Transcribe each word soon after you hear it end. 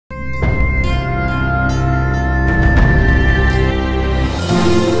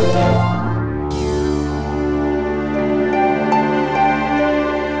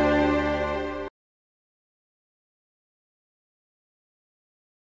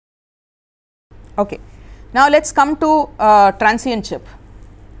Okay. Now let us come to transient chirp.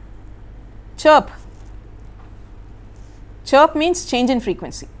 Chirp means change in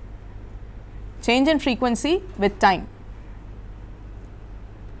frequency with time.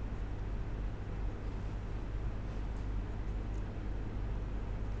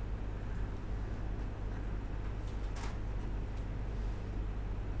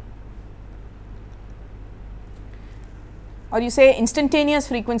 Or you say instantaneous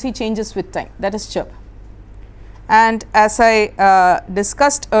frequency changes with time, that is chirp. And as I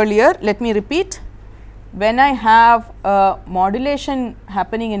discussed earlier, let me repeat, when I have a modulation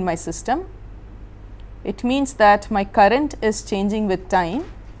happening in my system, it means that my current is changing with time,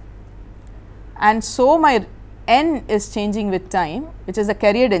 and so my N is changing with time, which is the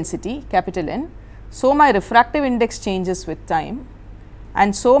carrier density, capital N. So my refractive index changes with time,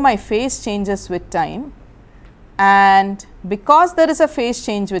 and so my phase changes with time. And because there is a phase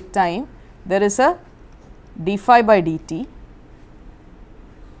change with time, there is a d phi by dt.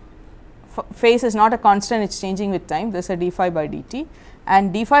 Phase is not a constant, it is changing with time, there is a d phi by dt,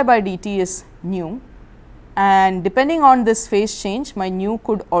 and d phi by dt is nu, and depending on this phase change, my nu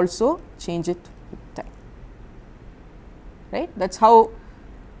could also change it with time, right. That is how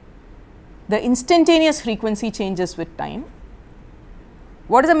the instantaneous frequency changes with time.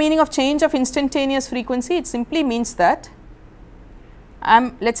 What is the meaning of change of instantaneous frequency? It simply means that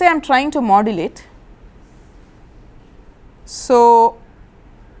let us say I am trying to modulate. So,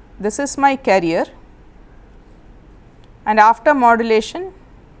 this is my carrier, and after modulation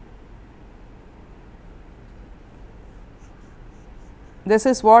this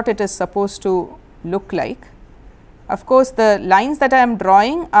is what it is supposed to look like. Of course, the lines that I am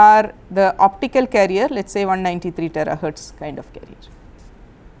drawing are the optical carrier, let us say 193 terahertz kind of carrier.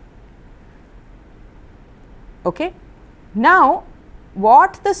 Okay. Now,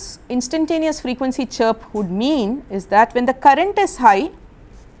 what this instantaneous frequency chirp would mean is that when the current is high,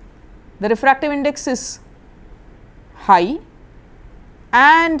 the refractive index is high,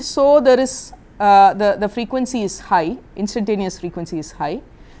 and so there is the frequency is high, instantaneous frequency is high.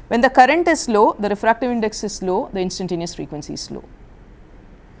 When the current is low, the refractive index is low, the instantaneous frequency is low.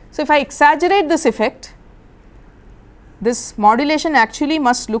 So, if I exaggerate this effect, this modulation actually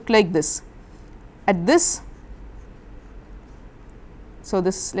must look like this. At this, so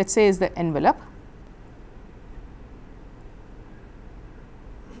this let us say is the envelope,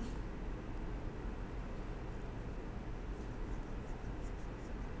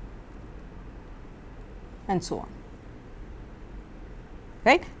 and so on,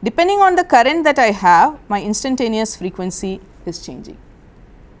 right. Depending on the current that I have, my instantaneous frequency is changing.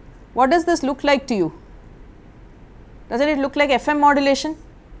 What does this look like to you? Doesn't it look like FM modulation?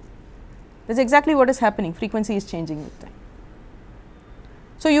 That is exactly what is happening, frequency is changing with time.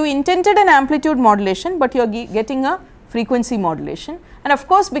 So, you intended an amplitude modulation, but you are getting a frequency modulation, and of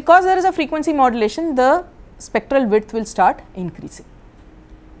course, because there is a frequency modulation, the spectral width will start increasing.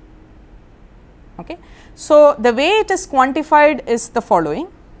 Okay. So, the way it is quantified is the following: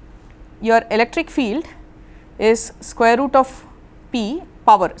 your electric field is square root of P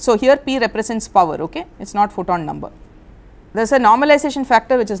power. So, here P represents power, okay? It is not photon number. There is a normalization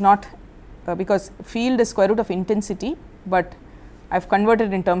factor which is not because field is square root of intensity, but I have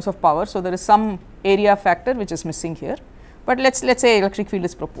converted in terms of power. So, there is some area factor which is missing here, but let us say electric field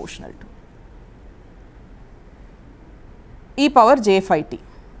is proportional to e power j phi t.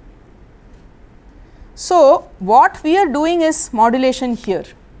 So, what we are doing is modulation here.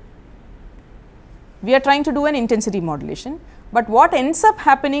 We are trying to do an intensity modulation, but what ends up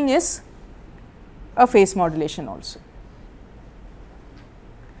happening is a phase modulation also.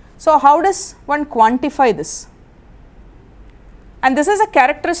 So, how does one quantify this? And this is a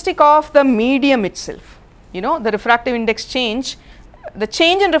characteristic of the medium itself, you know, the refractive index change, the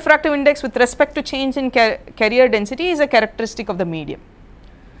change in refractive index with respect to change in carrier density is a characteristic of the medium.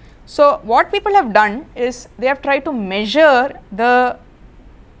 So, what people have done is they have tried to measure the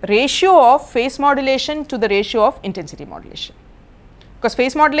ratio of phase modulation to the ratio of intensity modulation, because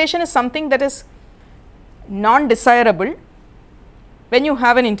phase modulation is something that is non-desirable when you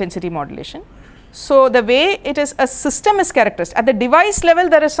have an intensity modulation. So, the way it is a system is characteristic. At the device level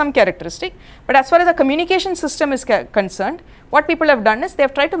there is some characteristic, but as far as the communication system is concerned, what people have done is they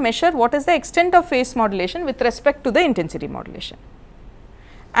have tried to measure what is the extent of phase modulation with respect to the intensity modulation,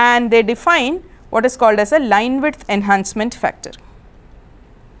 and they define what is called as a line width enhancement factor.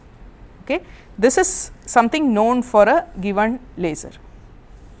 Okay. This is something known for a given laser,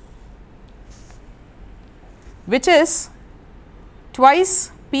 which is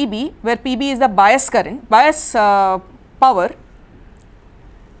twice Pb, where Pb is the bias current, bias power,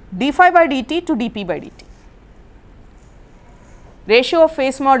 d phi by dt to dp by dt. Ratio of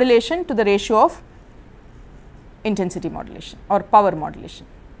phase modulation to the ratio of intensity modulation or power modulation.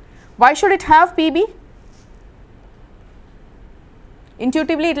 Why should it have PB?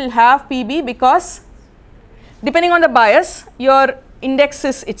 Intuitively it will have PB because depending on the bias your index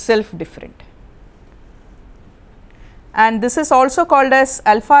is itself different, and this is also called as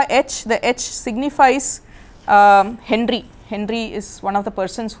alpha h. The h signifies Henry. Henry is one of the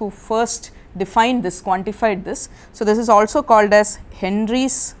persons who first defined this, quantified this. So, this is also called as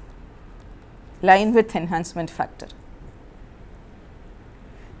Henry's line width enhancement factor.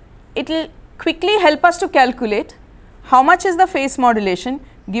 It will quickly help us to calculate how much is the phase modulation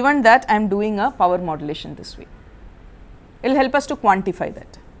given that I am doing a power modulation this way. It will help us to quantify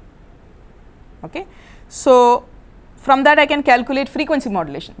that. Okay. So, from that I can calculate frequency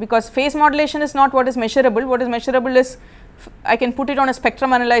modulation, because phase modulation is not what is measurable. What is measurable is I can put it on a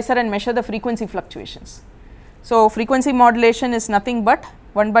spectrum analyzer and measure the frequency fluctuations. So, frequency modulation is nothing but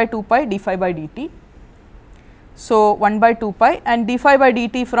 1 by 2 pi d phi by dt. So, 1 by 2 pi, and d phi by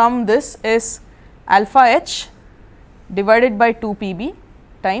dt from this is alpha h divided by 2 pb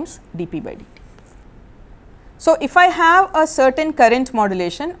times dp by dt. So, if I have a certain current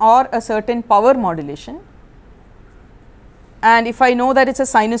modulation or a certain power modulation, and if I know that it is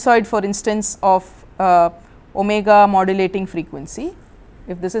a sinusoid, for instance, of omega modulating frequency,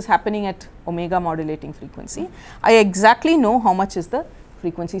 if this is happening at omega modulating frequency, I exactly know how much is the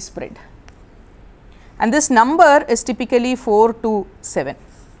frequency spread, and this number is typically 4 to 7.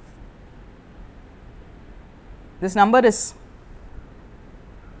 This number is,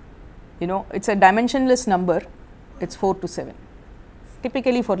 you know, it is a dimensionless number, it is 4 to 7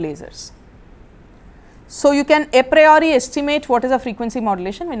 typically for lasers. So, you can a priori estimate what is a frequency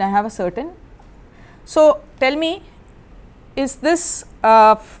modulation when I have a certain. So, tell me, is this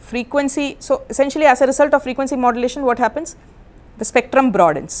frequency, so essentially as a result of frequency modulation what happens? The spectrum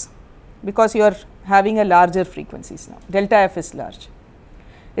broadens because you are having a larger frequencies now, delta f is large.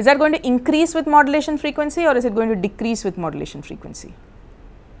 Is that going to increase with modulation frequency or is it going to decrease with modulation frequency?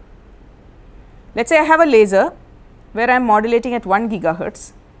 Let us say I have a laser where I am modulating at 1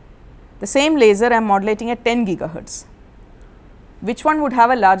 gigahertz, the same laser I am modulating at 10 gigahertz. Which one would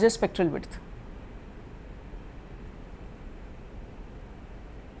have a larger spectral width?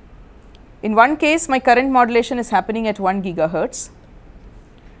 In one case my current modulation is happening at 1 gigahertz,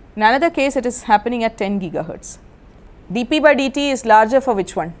 in another case it is happening at 10 gigahertz. dp by dt is larger for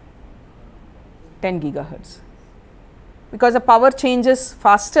which one? 10 gigahertz, because the power changes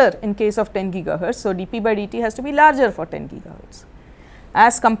faster in case of 10 gigahertz. So, dp by dt has to be larger for 10 gigahertz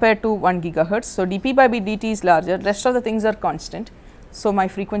as compared to 1 gigahertz. So, dp by dt is larger, rest of the things are constant. So, my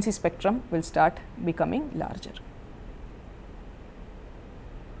frequency spectrum will start becoming larger.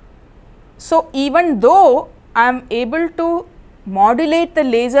 So, even though I am able to modulate the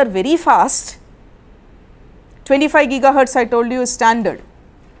laser very fast, 25 gigahertz I told you is standard,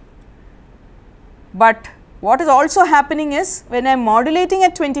 but what is also happening is when I am modulating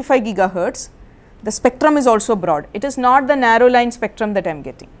at 25 gigahertz, the spectrum is also broad. It is not the narrow line spectrum that I am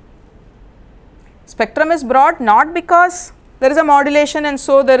getting. Spectrum is broad not because there is a modulation and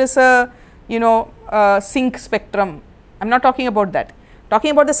so there is a, you know, sync spectrum. I am not talking about that.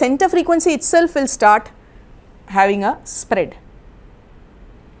 Talking about the center frequency itself will start having a spread.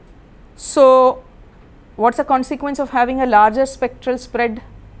 So, what is the consequence of having a larger spectral spread?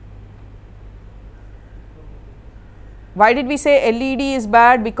 Why did we say LED is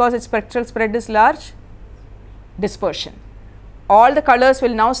bad? Because its spectral spread is large? Dispersion. All the colors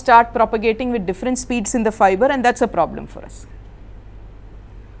will now start propagating with different speeds in the fiber, and that is a problem for us.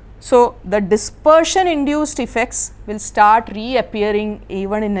 So, the dispersion induced effects will start reappearing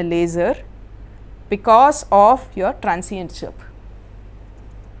even in a laser because of your transient chirp.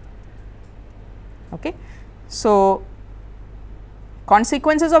 Okay. So,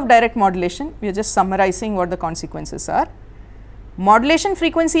 consequences of direct modulation, we are just summarizing what the consequences are. Modulation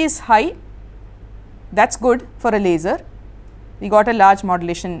frequency is high, that is good for a laser, we got a large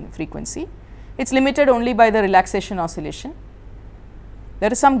modulation frequency. It is limited only by the relaxation oscillation.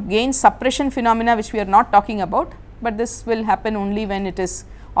 There is some gain suppression phenomena which we are not talking about, but this will happen only when it is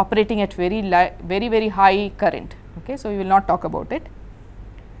operating at very high current. Okay. So, we will not talk about it.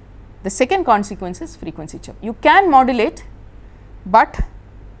 The second consequence is frequency chirp. You can modulate, but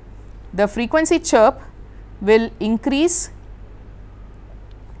the frequency chirp will increase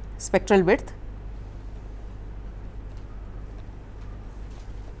spectral width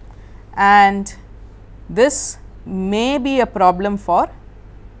and this may be a problem for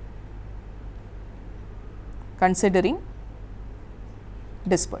considering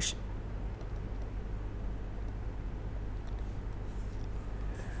dispersion.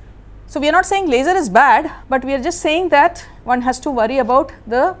 So, we are not saying laser is bad, but we are just saying that one has to worry about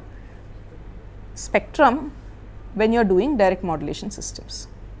the spectrum when you are doing direct modulation systems.